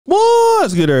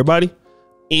What's good, everybody?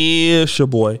 It's your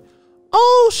boy,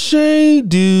 O'Shea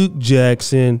Duke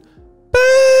Jackson,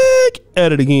 back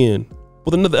at it again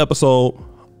with another episode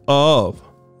of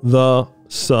the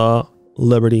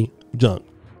Celebrity Junk.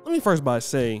 Let me first by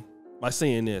saying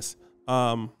this: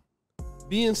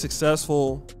 being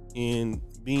successful and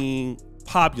being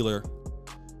popular,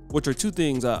 which are two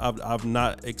things I've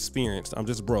not experienced. I'm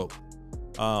just broke.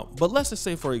 But let's just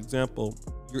say, for example,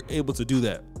 you're able to do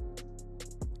that,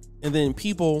 and then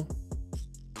people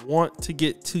want to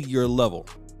get to your level.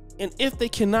 And if they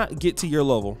cannot get to your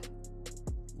level,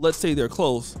 let's say they're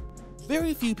close,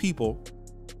 very few people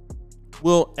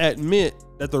will admit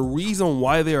that the reason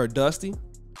why they are dusty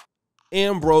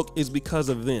and broke is because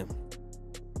of them.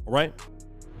 All right?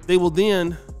 They will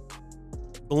then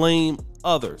blame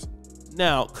others.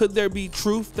 Now, could there be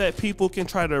truth that people can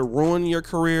try to ruin your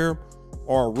career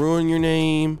or ruin your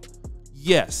name?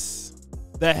 Yes.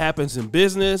 That happens in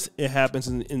business. It happens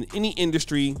in any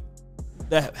industry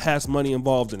that has money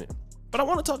involved in it. But I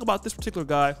want to talk about this particular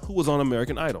guy who was on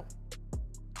American Idol.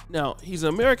 Now, he's an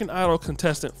American Idol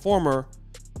contestant, former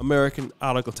American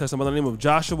Idol contestant by the name of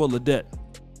Joshua Ledet.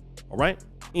 All right?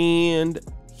 And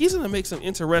he's going to make some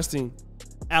interesting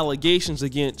allegations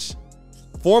against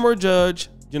former judge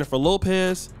Jennifer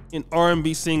Lopez and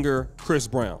R&B singer Chris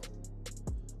Brown.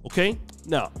 Okay?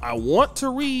 Now, I want to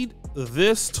read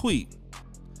this tweet.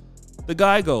 The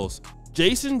guy goes,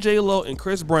 Jason, J-Lo, and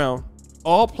Chris Brown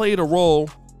all played a role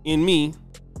in me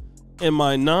and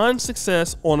my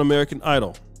non-success on American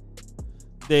Idol.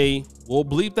 They will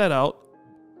bleep that out,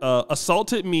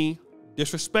 assaulted me,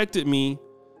 disrespected me,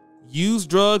 used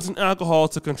drugs and alcohol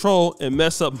to control and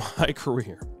mess up my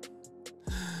career.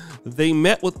 They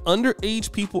met with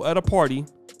underage people at a party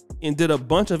and did a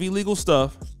bunch of illegal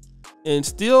stuff and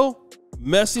still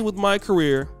messing with my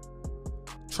career,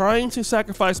 trying to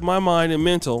sacrifice my mind and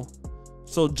mental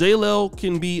so J-Lo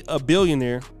can be a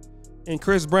billionaire and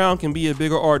Chris Brown can be a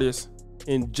bigger artist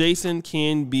and Jason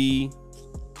can be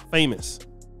famous.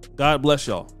 God bless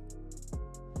y'all.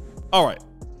 All right,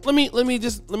 let me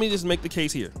just make the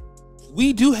case here.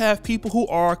 We do have people who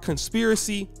are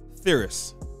conspiracy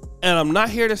theorists, and I'm not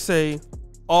here to say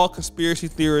all conspiracy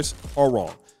theorists are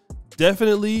wrong.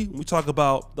 Definitely, we talk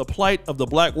about the plight of the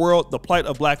black world, the plight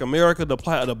of black America, the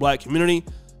plight of the black community.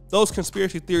 Those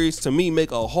conspiracy theories to me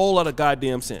make a whole lot of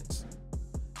goddamn sense.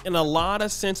 And a lot of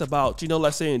sense about,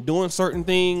 let's say doing certain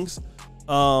things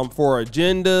for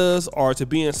agendas or to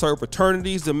be in certain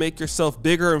fraternities to make yourself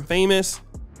bigger and famous.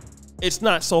 It's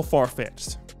not so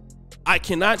far-fetched. I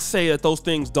cannot say that those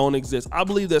things don't exist. I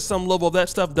believe that some level of that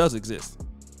stuff does exist,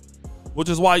 which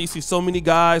is why you see so many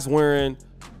guys wearing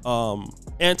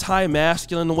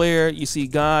anti-masculine wear. You see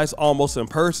guys almost in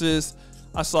purses.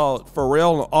 I saw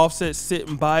Pharrell and Offset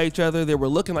sitting by each other. They were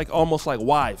looking like almost like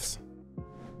wives.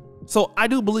 So I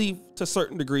do believe to a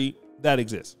certain degree that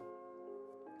exists.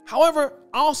 However,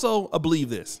 I also believe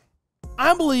this.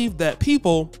 I believe that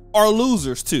people are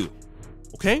losers too.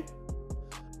 Okay?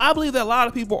 I believe that a lot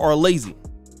of people are lazy.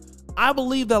 I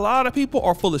believe that a lot of people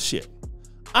are full of shit.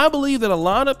 I believe that a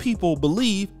lot of people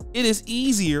believe it is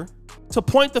easier to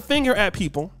point the finger at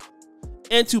people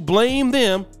and to blame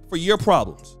them for your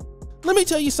problems. Let me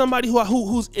tell you somebody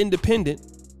who's independent.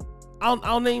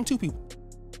 I'll name two people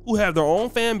who have their own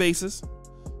fan bases.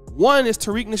 One is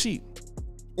Tariq Nasheed,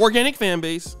 organic fan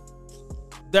base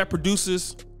that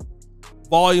produces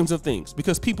volumes of things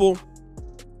because people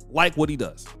like what he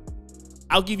does.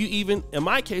 I'll give you even, in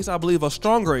my case, I believe a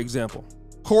stronger example.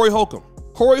 Corey Holcomb.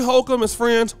 Corey Holcomb is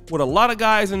friends with a lot of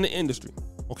guys in the industry,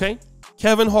 okay?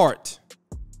 Kevin Hart.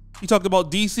 He talked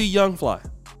about DC Young Fly.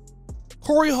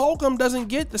 Corey Holcomb doesn't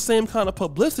get the same kind of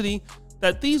publicity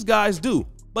that these guys do.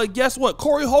 But guess what?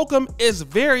 Corey Holcomb is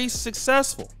very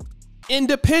successful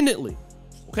independently,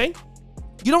 okay?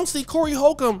 You don't see Corey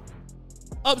Holcomb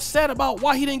upset about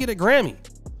why he didn't get a Grammy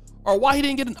or why he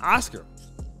didn't get an Oscar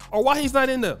or why he's not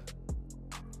in the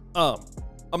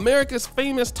America's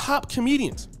famous top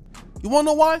comedians. You want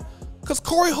to know why? Because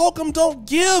Corey Holcomb don't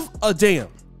give a damn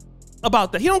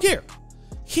about that. He don't care.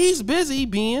 He's busy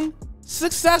being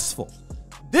successful.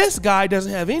 This guy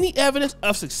doesn't have any evidence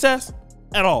of success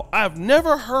at all. I've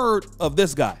never heard of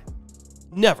this guy.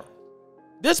 Never.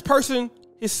 This person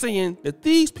is saying that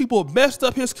these people messed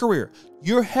up his career.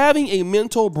 You're having a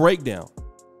mental breakdown.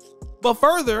 But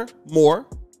furthermore,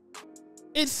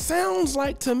 it sounds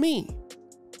like to me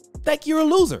that you're a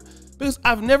loser because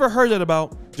I've never heard that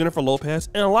about Jennifer Lopez,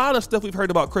 and a lot of stuff we've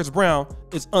heard about Chris Brown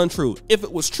is untrue. If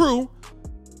it was true,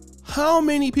 how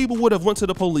many people would have went to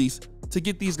the police to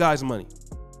get these guys money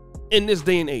in this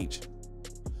day and age?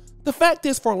 The fact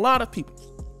is, for a lot of people,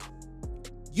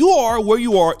 You are where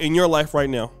you are in your life right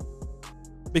now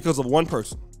because of one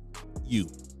person, you.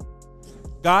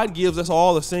 God gives us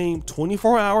all the same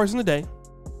 24 hours in a day.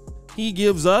 He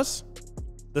gives us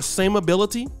the same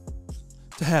ability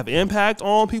to have impact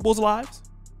on people's lives.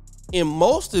 And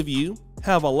most of you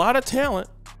have a lot of talent.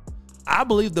 I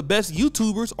believe the best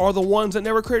YouTubers are the ones that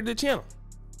never created a channel.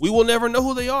 We will never know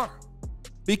who they are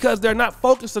because they're not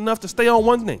focused enough to stay on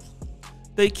one thing.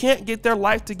 They can't get their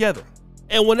life together.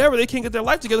 And whenever they can't get their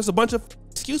life together, it's a bunch of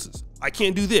excuses. I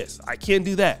can't do this. I can't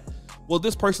do that. Well,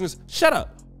 this person is, shut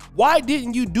up. Why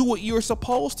didn't you do what you were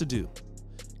supposed to do?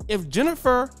 If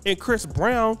Jennifer and Chris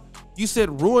Brown, you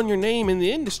said ruin your name in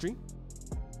the industry,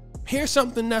 here's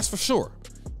something that's for sure.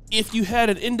 If you had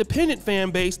an independent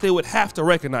fan base, they would have to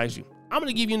recognize you. I'm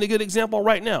gonna give you a good example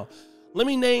right now. Let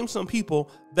me name some people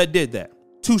that did that.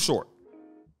 Too Short.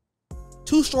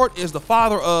 Too Short is the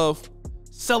father of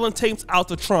selling tapes out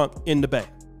the trunk in the bay.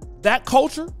 That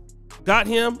culture got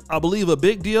him, I believe, a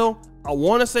big deal. I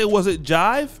wanna say, was it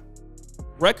Jive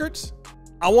Records?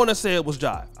 I wanna say it was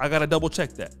Jive. I gotta double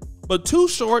check that. But Too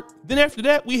Short, then after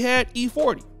that, we had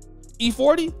E40.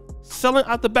 E40 selling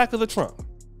out the back of the trunk,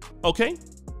 okay?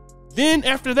 Then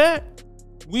after that,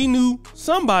 we knew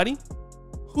somebody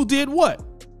who did what?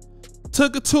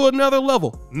 Took it to another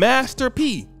level. Master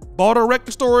P bought a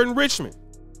record store in Richmond,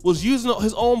 was using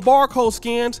his own barcode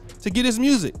scans to get his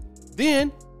music.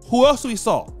 Then, who else we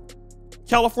saw?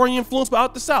 California influence by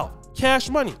Out the South, Cash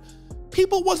Money.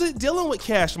 People wasn't dealing with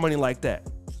Cash Money like that.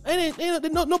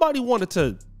 Nobody wanted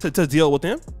to deal with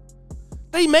them.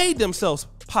 They made themselves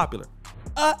popular.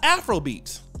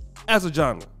 Afrobeats as a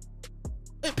genre.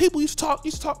 And people used to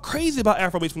talk crazy about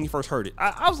Afrobeats when you first heard it.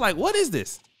 I was like, what is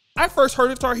this? I first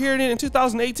started hearing it in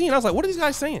 2018. I was like, what are these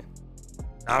guys saying?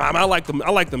 I like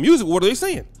the music. What are they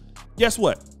saying? Guess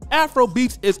what?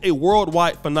 Afrobeats is a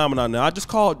worldwide phenomenon now. I just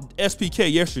called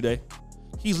SPK yesterday.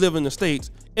 He's living in the States,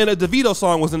 and a DeVito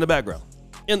song was in the background.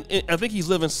 And I think he's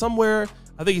living somewhere.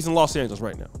 I think he's in Los Angeles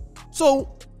right now.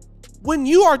 So when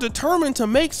you are determined to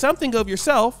make something of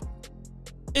yourself,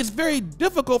 it's very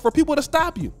difficult for people to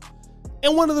stop you.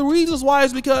 And one of the reasons why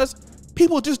is because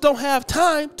people just don't have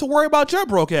time to worry about your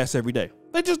broke ass every day.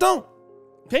 They just don't,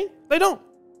 okay? They don't.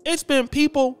 It's been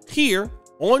people here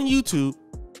on YouTube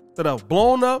that have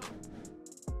blown up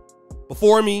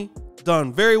before me,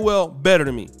 done very well, better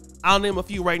than me. I'll name a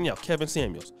few right now. Kevin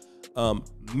Samuels,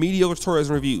 Mediocre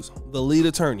Tourism Reviews, The Lead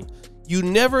Attorney. You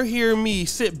never hear me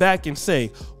sit back and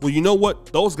say, well, you know what?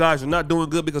 Those guys are not doing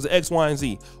good because of X, Y, and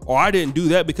Z. Or I didn't do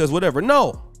that because whatever.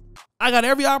 No. I got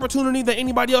every opportunity that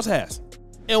anybody else has.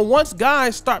 And once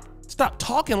guys stop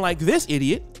talking like this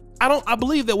idiot, I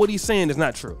believe that what he's saying is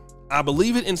not true. I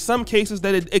believe it in some cases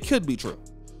that it could be true.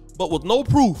 But with no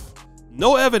proof,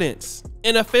 no evidence,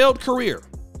 and a failed career,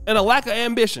 and a lack of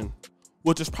ambition,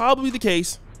 which is probably the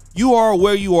case, you are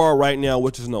where you are right now,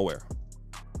 which is nowhere.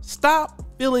 Stop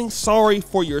feeling sorry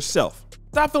for yourself.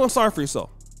 Stop feeling sorry for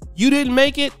yourself. You didn't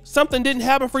make it, something didn't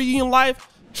happen for you in life,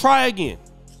 try again,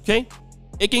 okay?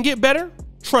 It can get better,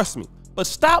 trust me, but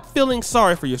stop feeling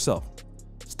sorry for yourself.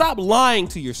 Stop lying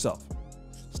to yourself.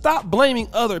 Stop blaming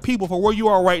other people for where you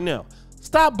are right now.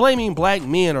 Stop blaming black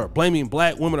men or blaming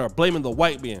black women or blaming the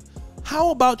white man. How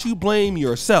about you blame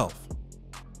yourself?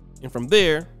 And from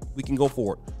there, we can go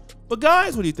forward. But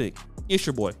guys, what do you think? It's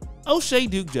your boy, O'Shea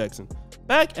Duke Jackson,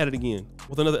 back at it again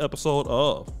with another episode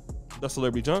of The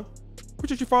Celebrity Junk.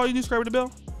 Appreciate you for all you do, subscribe to the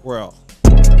bell. We're out.